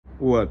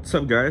What's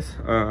up, guys?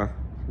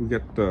 We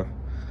got the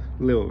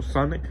little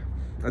Sonic.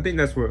 I think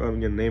that's what I'm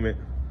gonna name it.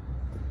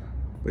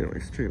 But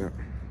anyways, check it out.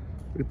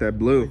 Look at that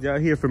blue. Yeah,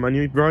 here for my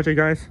new project,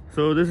 guys.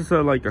 So this is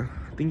I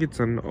think it's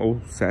an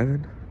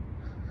 07,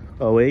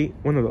 08,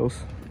 one of those.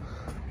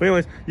 But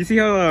anyways, you see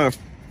how it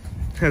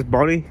has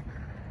body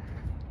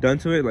done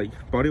to it, like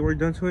body work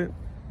done to it,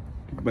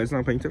 but it's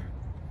not painted.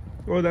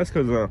 Well, that's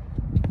because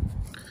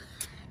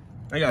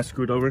I got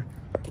screwed over.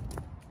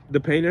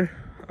 The painter,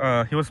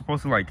 he was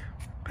supposed to like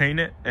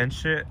paint it and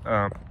shit.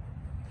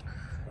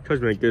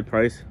 Charged me a good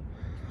price,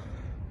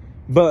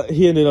 but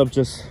he ended up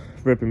just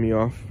ripping me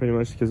off pretty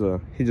much because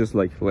he just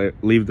like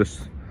left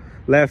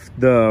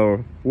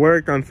the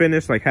work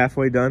unfinished, like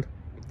halfway done.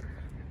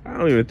 I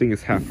don't even think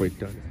it's halfway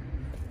done.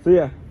 So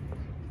yeah,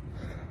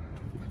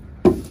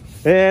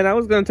 and I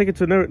was gonna take it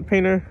to another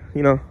painter,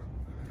 you know,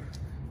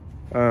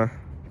 but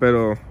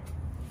at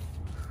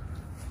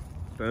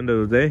the end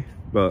of the day,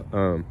 but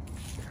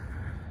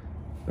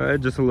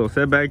just a little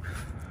setback.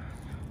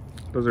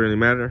 Doesn't really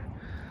matter,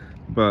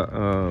 but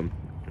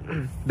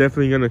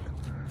definitely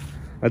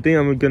I think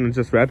I'm gonna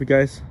just wrap it,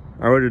 guys.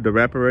 I ordered the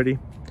wrap already,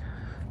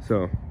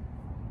 so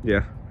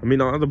yeah. I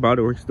mean, all the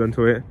body work's done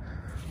to it.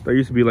 There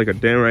used to be like a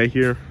dent right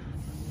here.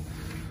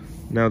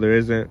 Now there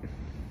isn't.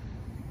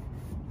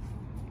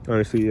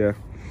 Honestly, yeah.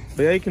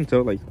 But yeah, you can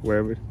tell like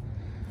wherever.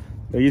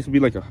 There used to be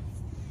like a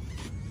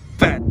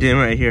fat dent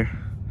right here.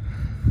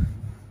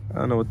 I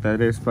don't know what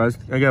that is, but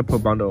I gotta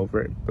put Bondo over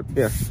it. But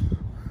yeah,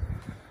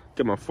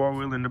 get my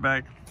 4-wheel in the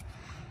back.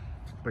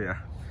 But yeah,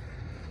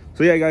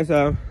 so yeah, guys.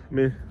 I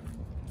mean,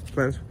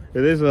 plans.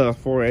 It is a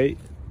 4.8.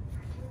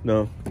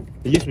 No,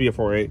 it used to be a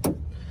 4.8.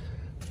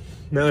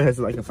 Now it has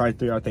like a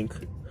 5.3. I think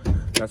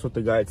that's what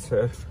the guide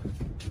said.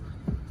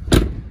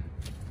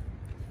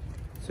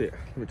 So yeah,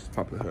 let me just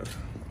pop the hood.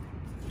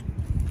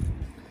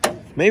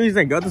 Maybe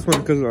I got this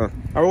one because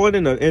I rolled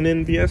in an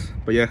Nnbs,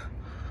 but yeah.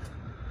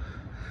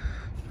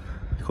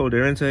 Cold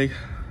air intake,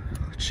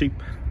 cheap.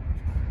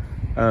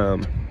 I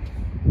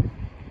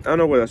don't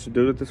know what I should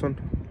do with this one.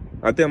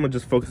 I think I'm gonna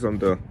just focus on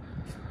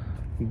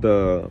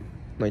the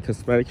like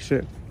cosmetic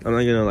shit. I'm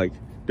not gonna like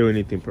do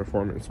anything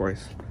performance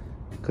wise,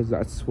 because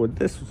that's what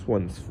this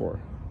one's for.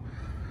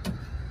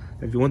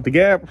 If you want the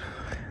gap,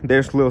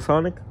 there's Lil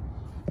Sonic.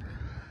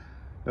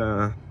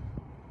 What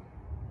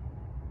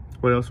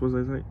else was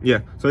I saying?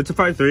 Yeah, so it's a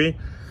 5.3.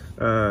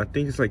 I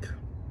think it's like,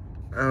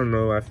 I don't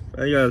know. I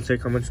gotta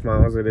check how much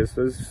miles it is.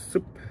 It's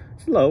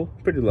low,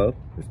 pretty low.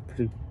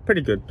 It's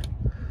pretty good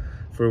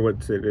for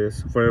what it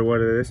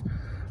is.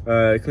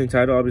 Clean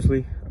title,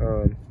 obviously.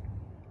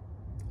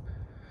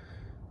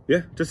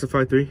 Yeah, just a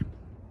 5.3.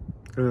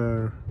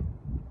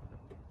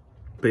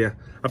 But yeah,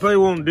 I probably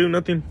won't do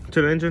nothing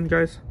to the engine,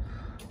 guys.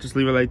 Just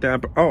leave it like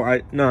that. But, oh,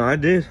 I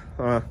did.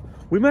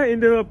 We might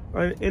end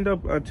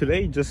up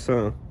today just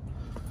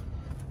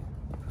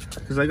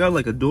because I got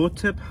like a dual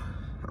tip.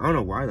 I don't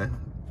know why that.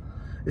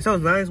 It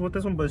sounds nice with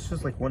this one, but it's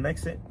just like one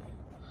exit.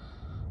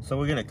 So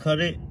we're gonna cut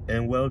it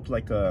and weld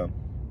like a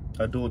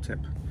dual tip.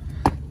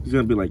 It's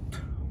gonna be like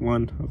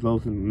one of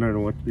those and another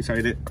one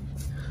beside it.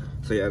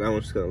 So yeah, that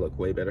one's just gonna look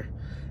way better.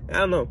 I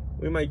don't know.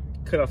 We might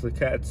cut off the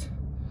cats.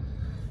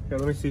 Yeah,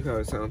 let me see how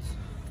it sounds.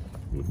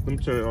 Let me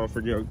turn it on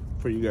for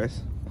you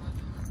guys.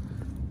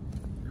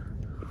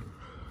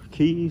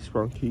 Keys,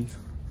 wrong keys.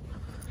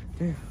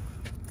 Yeah.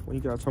 When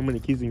you got so many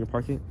keys in your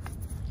pocket,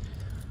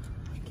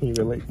 can you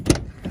relate?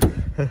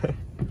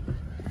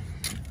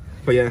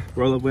 But yeah,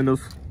 roll up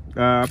windows.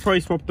 I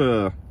probably swapped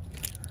the.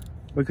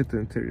 Look at the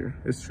interior.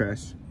 It's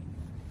trash.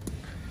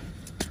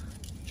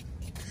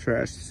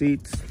 Trash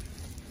seats.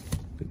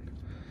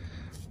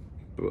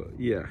 But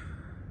yeah.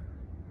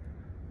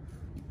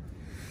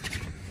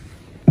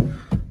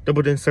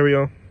 Double din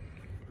stereo.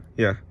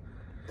 Yeah.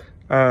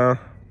 I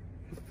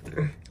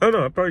don't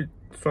know. I probably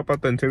swap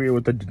out the interior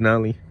with the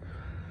Denali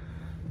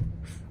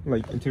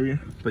like interior.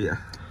 But yeah.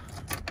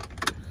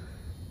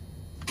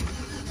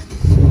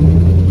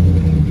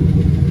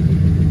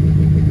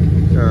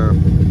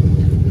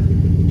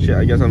 Shit,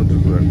 I guess I'm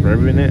just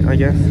revving it, I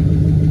guess.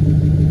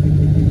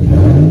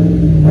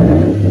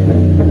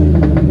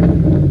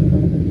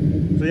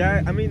 So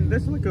yeah, I mean,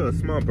 there's like a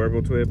small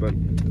burble to it, but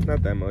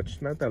not that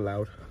much, not that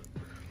loud.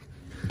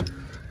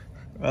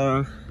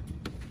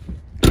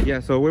 Yeah,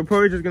 so we're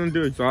probably just gonna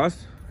do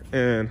exhaust,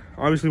 and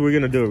obviously we're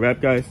gonna do a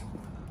wrap, guys.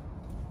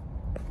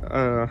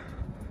 But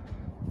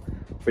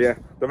yeah,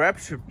 the wrap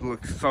should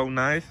look so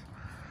nice.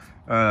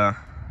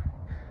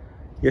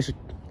 Yes,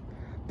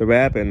 the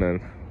wrap, and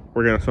then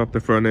we're gonna swap the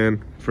front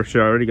end for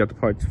sure. I already got the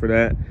parts for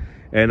that,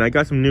 and I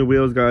got some new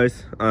wheels,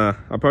 guys. I'll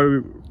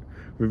probably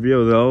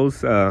reveal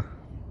those. And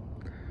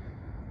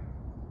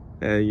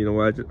you know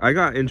what? I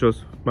got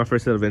intros, my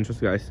first set of intros,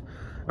 guys.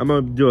 I'm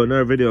gonna do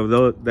another video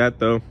of that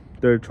though.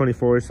 They're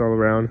 24s all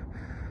around,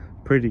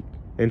 pretty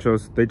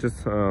intros. They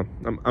just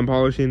I'm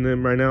polishing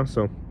them right now,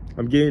 so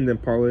I'm getting them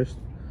polished.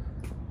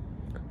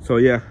 So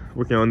yeah,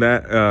 working on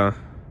that.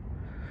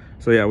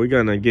 So yeah, we're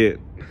gonna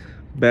get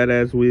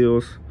badass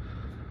wheels,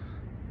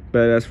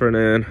 badass front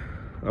end,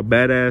 a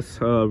badass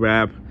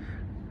wrap,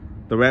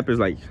 the wrap is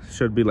like,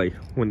 should be like,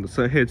 when the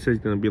sun hits, it's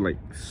gonna be like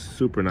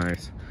super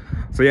nice.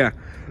 So yeah,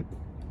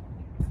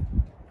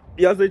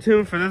 y'all stay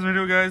tuned for this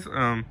video, guys.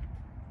 I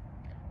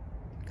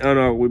don't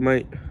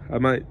know, I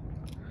might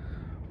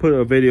put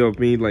a video of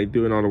me like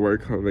doing all the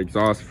work of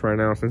exhaust right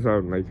now, since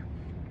I'm like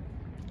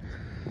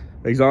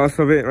exhaust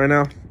of it right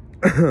now.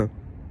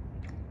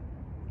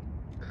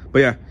 But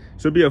yeah,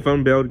 should be a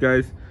fun build,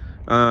 guys.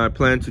 I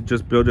plan to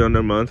just build it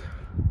under a month,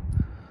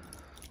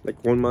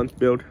 like 1 month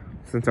build,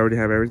 since I already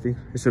have everything.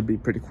 It should be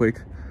pretty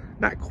quick.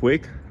 Not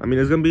quick, I mean,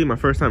 it's gonna be my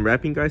first time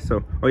wrapping, guys.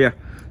 So oh yeah,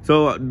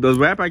 so the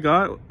wrap I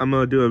got, I'm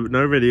gonna do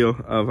another video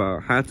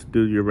of how to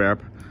do your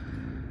wrap,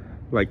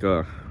 like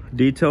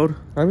detailed.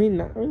 I mean,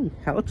 not really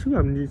how to,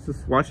 I'm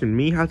just watching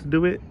me how to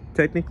do it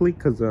technically,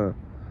 because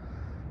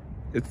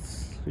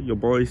it's your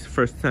boy's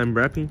first time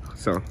wrapping,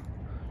 so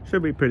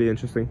should be pretty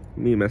interesting,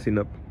 me messing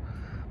up.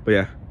 But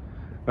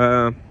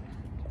yeah,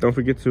 don't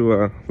forget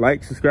to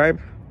like, subscribe,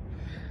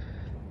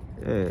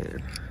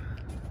 and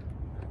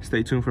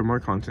stay tuned for more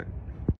content.